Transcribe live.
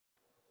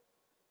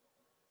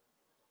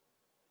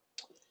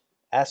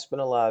Aspen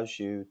allows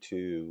you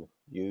to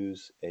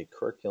use a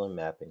curriculum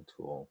mapping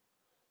tool.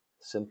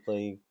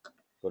 Simply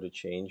go to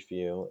Change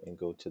View and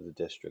go to the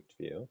District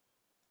View.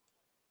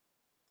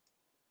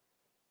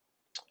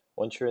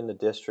 Once you're in the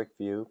District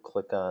View,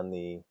 click on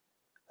the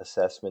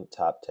Assessment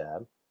top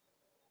tab.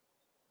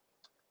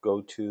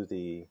 Go to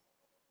the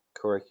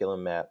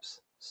Curriculum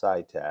Maps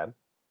side tab.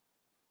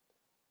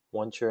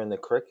 Once you're in the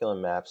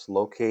Curriculum Maps,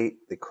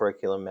 locate the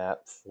curriculum map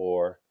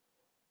for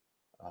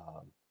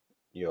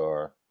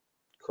your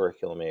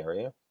curriculum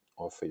area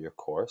or for your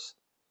course.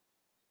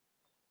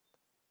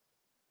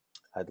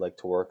 I'd like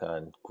to work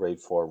on grade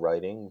 4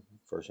 writing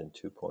version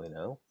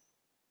 2.0.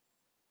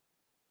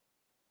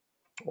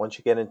 Once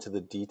you get into the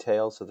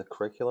details of the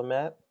curriculum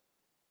map,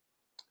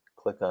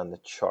 click on the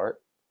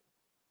chart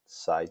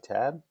side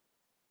tab.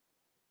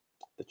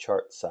 The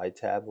chart side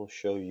tab will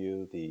show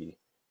you the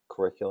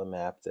curriculum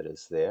map that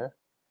is there.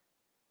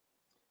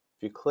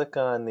 If you click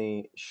on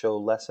the show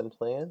lesson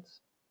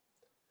plans,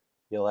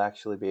 you'll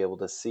actually be able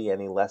to see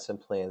any lesson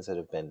plans that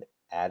have been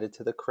added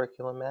to the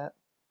curriculum map.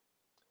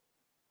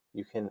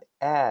 You can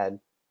add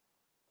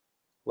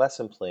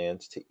lesson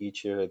plans to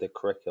each of the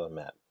curriculum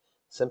map.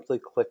 Simply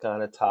click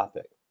on a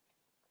topic.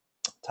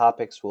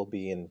 Topics will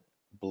be in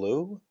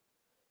blue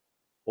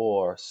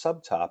or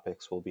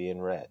subtopics will be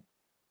in red.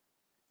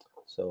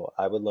 So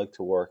I would like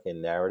to work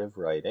in narrative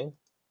writing.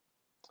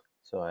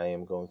 So I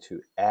am going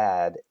to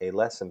add a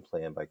lesson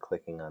plan by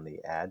clicking on the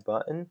Add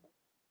button,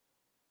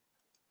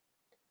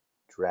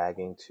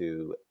 dragging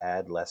to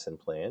Add Lesson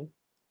Plan.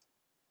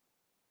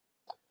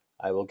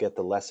 I will get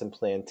the lesson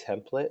plan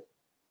template.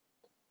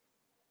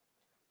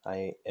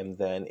 I am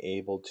then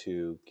able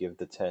to give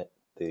the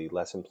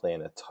lesson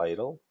plan a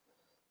title.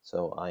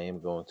 So I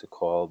am going to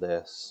call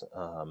this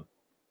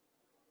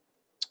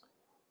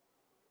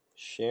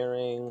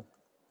Sharing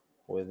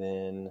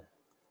Within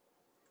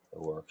the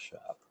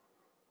Workshop.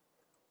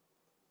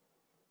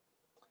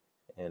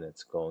 And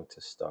it's going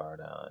to start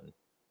on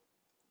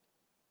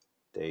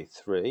day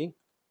 3,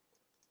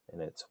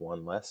 and it's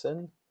one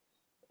lesson.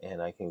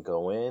 And I can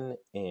go in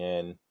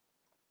and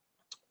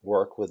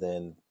work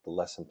within the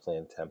lesson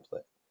plan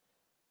template.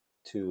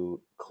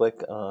 To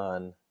click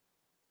on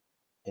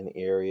an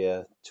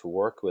area to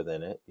work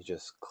within it, you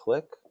just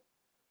click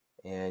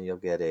and you'll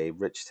get a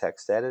rich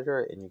text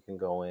editor, and you can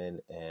go in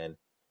and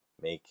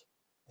make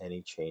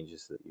any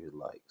changes that you'd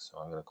like. So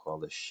I'm going to call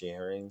this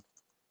Sharing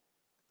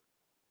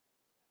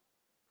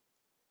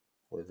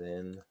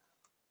Within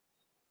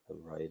the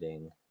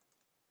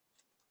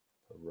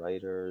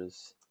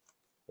Writer's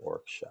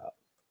Workshop.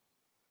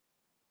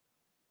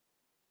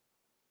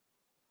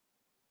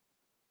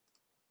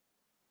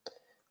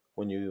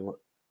 When you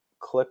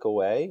click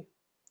away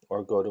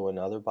or go to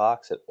another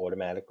box, it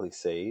automatically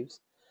saves.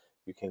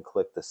 You can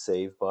click the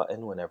Save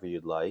button whenever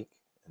you'd like,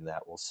 and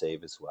that will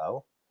save as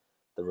well.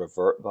 The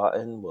Revert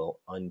button will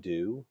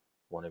undo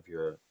one of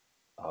your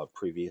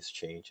previous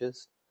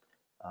changes.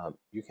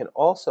 You can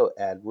also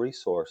add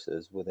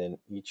resources within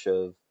each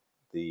of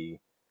the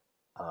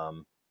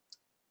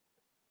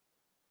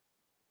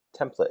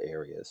template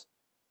areas.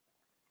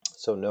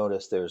 So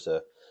notice there's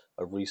a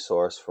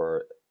resource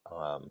for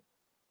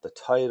the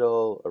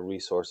title, a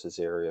resources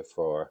area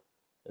for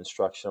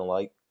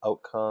instructional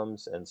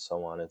outcomes, and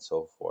so on and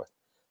so forth.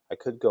 I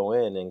could go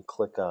in and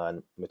click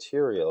on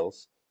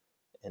materials,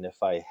 and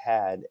if I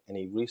had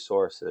any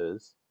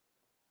resources,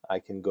 I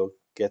can go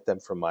get them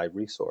from my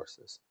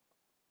resources.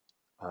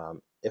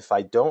 If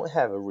I don't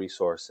have a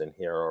resource in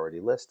here already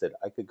listed,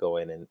 I could go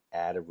in and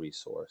add a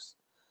resource.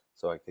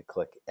 So I could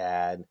click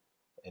Add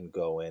and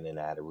go in and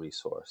add a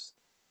resource.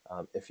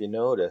 If you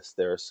notice,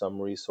 there are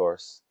some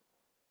resource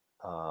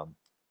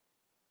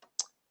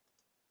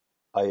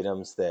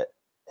items that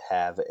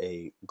have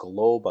a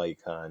globe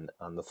icon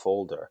on the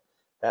folder.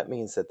 That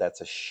means that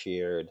that's a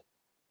shared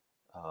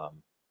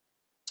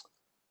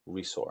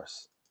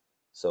resource.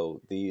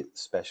 So the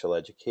special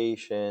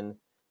education,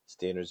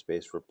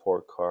 standards-based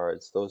report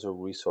cards, those are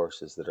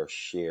resources that are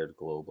shared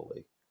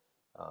globally.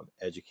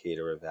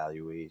 Educator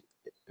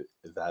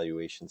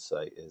evaluation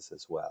site is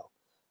as well.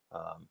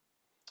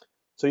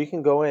 So you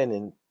can go in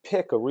and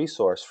pick a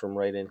resource from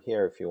right in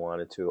here if you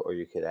wanted to, or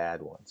you could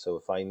add one. So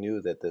if I knew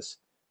that this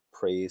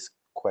praise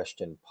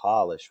question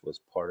polish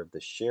was part of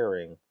the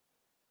sharing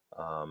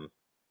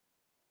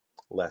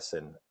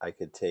lesson, I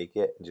could take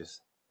it and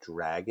just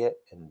drag it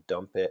and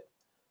dump it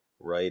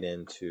right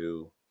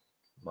into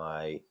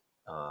my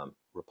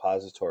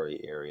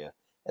repository area.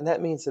 And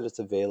that means that it's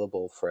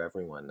available for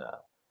everyone now.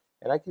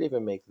 And I could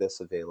even make this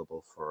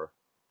available for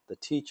the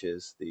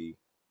teachers, the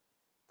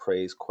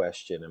praise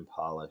question and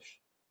polish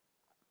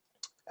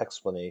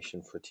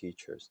explanation for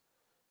teachers.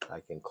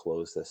 I can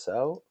close this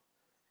out.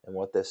 And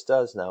what this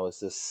does now is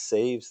this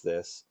saves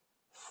this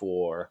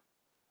for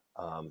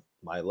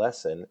my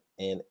lesson,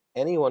 and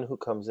anyone who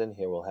comes in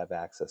here will have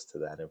access to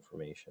that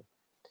information.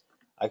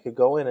 I could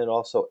go in and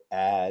also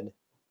add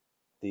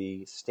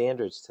the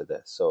standards to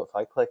this. So if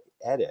I click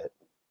Edit,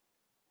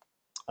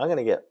 I'm going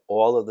to get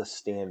all of the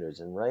standards.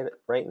 And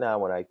right now,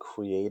 when I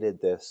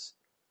created this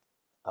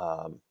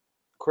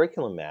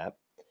curriculum map,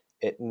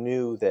 it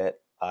knew that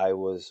I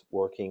was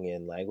working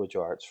in language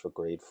arts for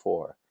grade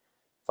 4.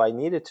 If I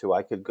needed to,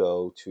 I could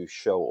go to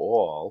show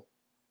all,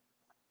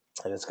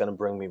 and it's going to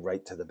bring me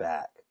right to the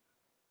back,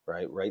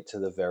 right to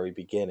the very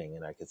beginning.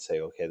 And I could say,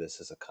 okay, this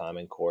is a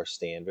Common Core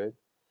standard.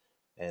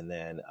 And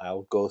then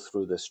I'll go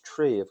through this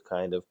tree of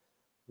kind of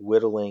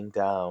whittling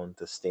down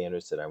the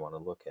standards that I want to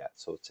look at.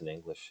 So it's an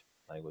English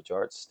language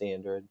arts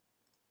standard.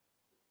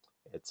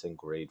 It's in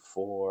grade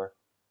 4.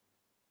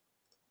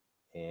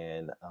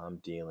 And I'm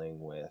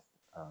dealing with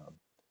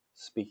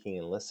speaking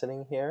and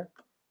listening here.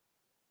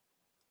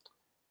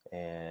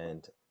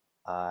 And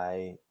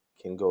I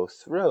can go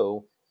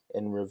through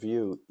and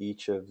review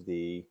each of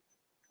the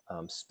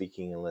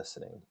speaking and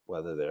listening,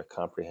 whether they're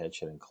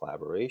comprehension and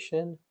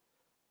collaboration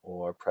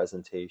or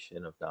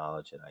presentation of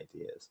knowledge and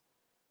ideas.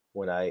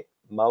 When I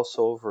mouse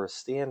over a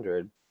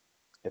standard,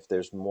 if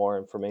there's more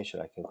information,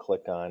 I can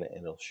click on it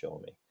and it'll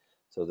show me.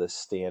 So this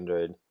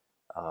standard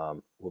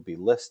will be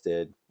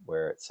listed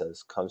where it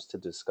says comes to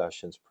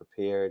discussions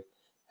prepared,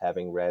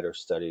 having read or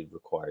studied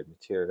required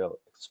material,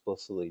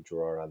 explicitly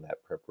draw on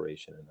that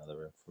preparation and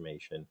other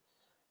information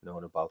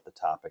known about the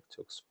topic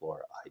to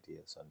explore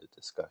ideas under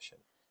discussion.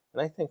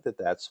 And I think that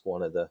that's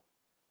one of the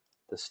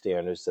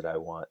standards that I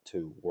want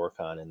to work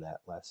on in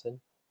that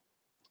lesson.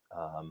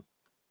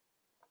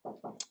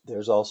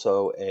 There's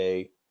also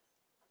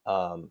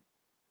um,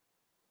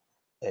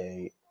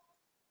 a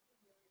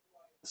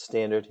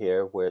standard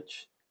here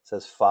which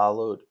says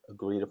followed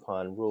agreed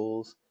upon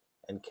rules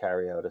and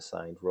carry out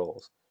assigned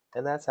roles.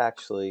 And that's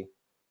actually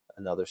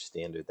another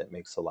standard that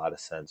makes a lot of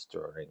sense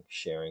during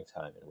sharing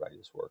time in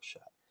Writer's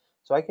Workshop.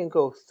 So I can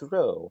go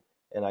through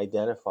and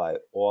identify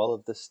all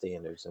of the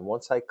standards, and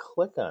once I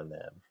click on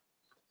them,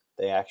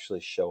 they actually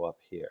show up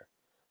here.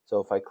 So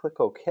if I click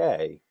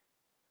OK,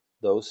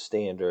 those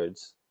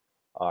standards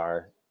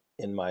are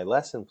in my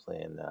lesson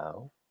plan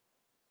now,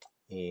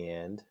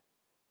 and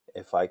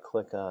if I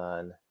click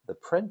on the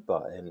print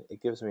button,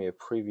 it gives me a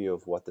preview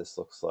of what this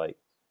looks like,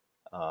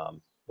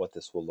 what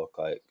this will look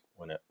like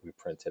when we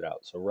print it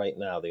out. So right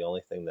now, the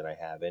only thing that I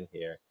have in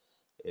here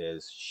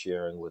is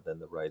sharing within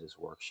the Writer's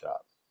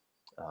Workshop.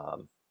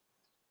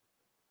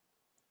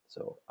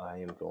 So I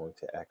am going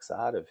to X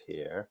out of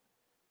here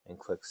and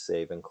click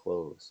Save and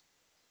Close.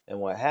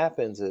 And what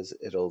happens is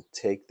it'll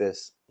take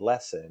this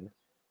lesson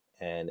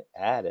and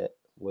add it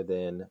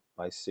within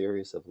my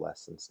series of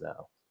lessons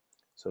now.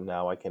 So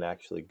now I can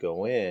actually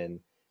go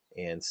in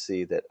and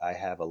see that I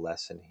have a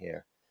lesson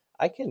here.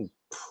 I can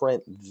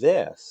print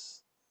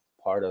this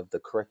part of the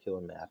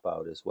curriculum map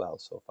out as well.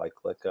 So if I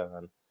click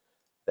on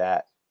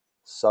that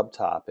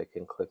subtopic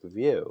and click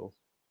View,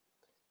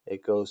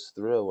 it goes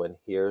through and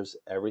here's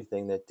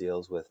everything that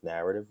deals with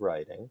narrative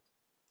writing.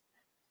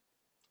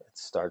 It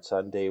starts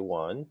on day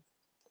 1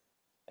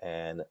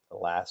 and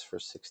lasts for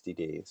 60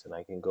 days. And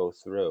I can go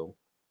through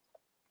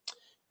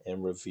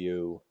and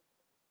review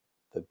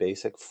the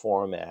basic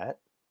format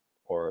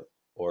or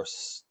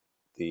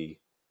the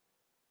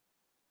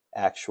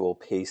actual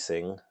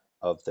pacing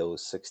of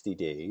those 60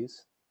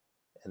 days.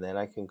 And then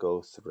I can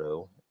go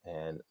through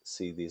and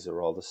see these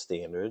are all the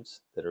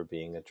standards that are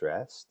being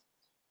addressed.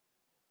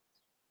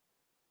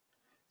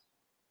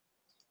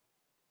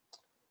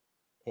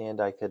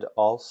 And I could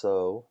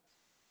also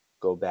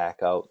go back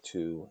out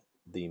to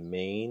the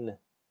main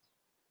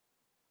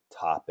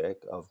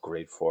topic of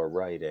grade 4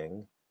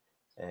 writing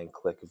and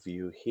click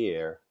View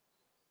here,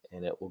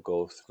 and it will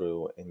go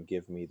through and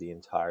give me the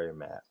entire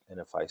map. And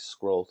if I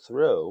scroll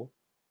through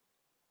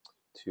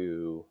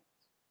to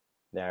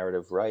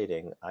narrative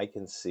writing, I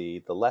can see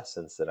the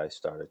lessons that I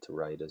started to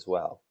write as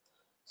well.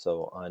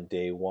 So on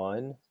day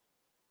 1,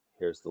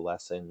 here's the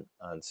lesson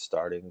on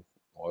starting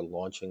or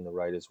launching the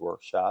Writer's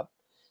Workshop.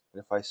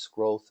 And if I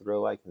scroll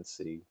through, I can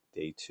see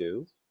day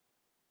 2.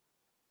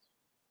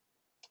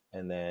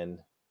 And then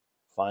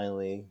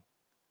finally,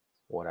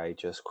 what I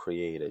just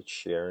created,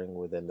 sharing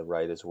within the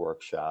Writer's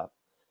Workshop.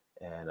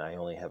 And I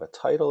only have a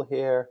title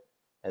here,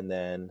 and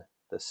then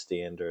the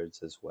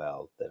standards as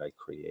well that I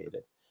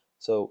created.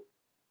 So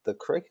the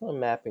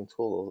curriculum mapping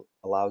tool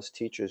allows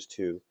teachers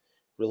to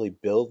really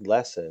build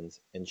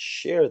lessons and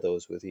share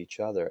those with each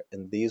other.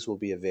 And these will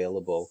be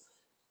available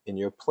in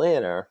your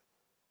planner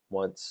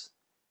once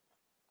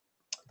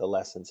the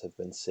lessons have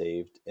been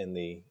saved and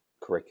the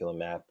curriculum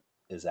map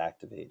is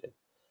activated.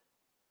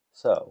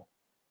 So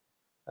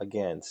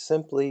again,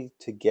 simply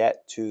to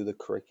get to the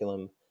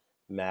curriculum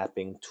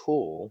mapping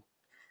tool,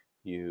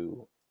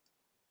 you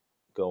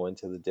go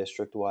into the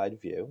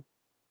district-wide view.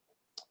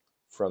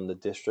 From the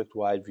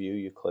district-wide view,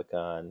 you click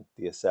on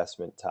the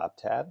Assessment Top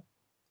tab.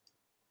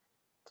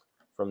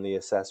 From the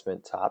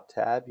Assessment Top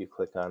tab, you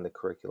click on the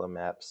Curriculum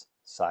Maps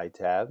side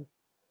tab.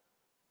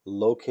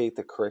 Locate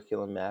the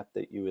curriculum map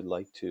that you would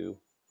like to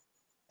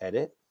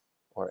edit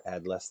or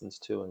add lessons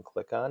to and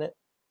click on it.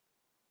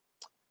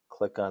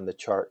 Click on the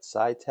Chart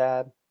side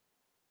tab,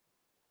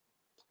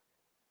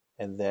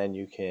 and then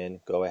you can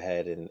go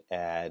ahead and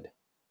add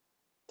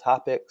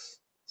topics,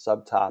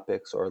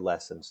 subtopics, or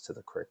lessons to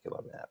the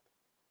curriculum map.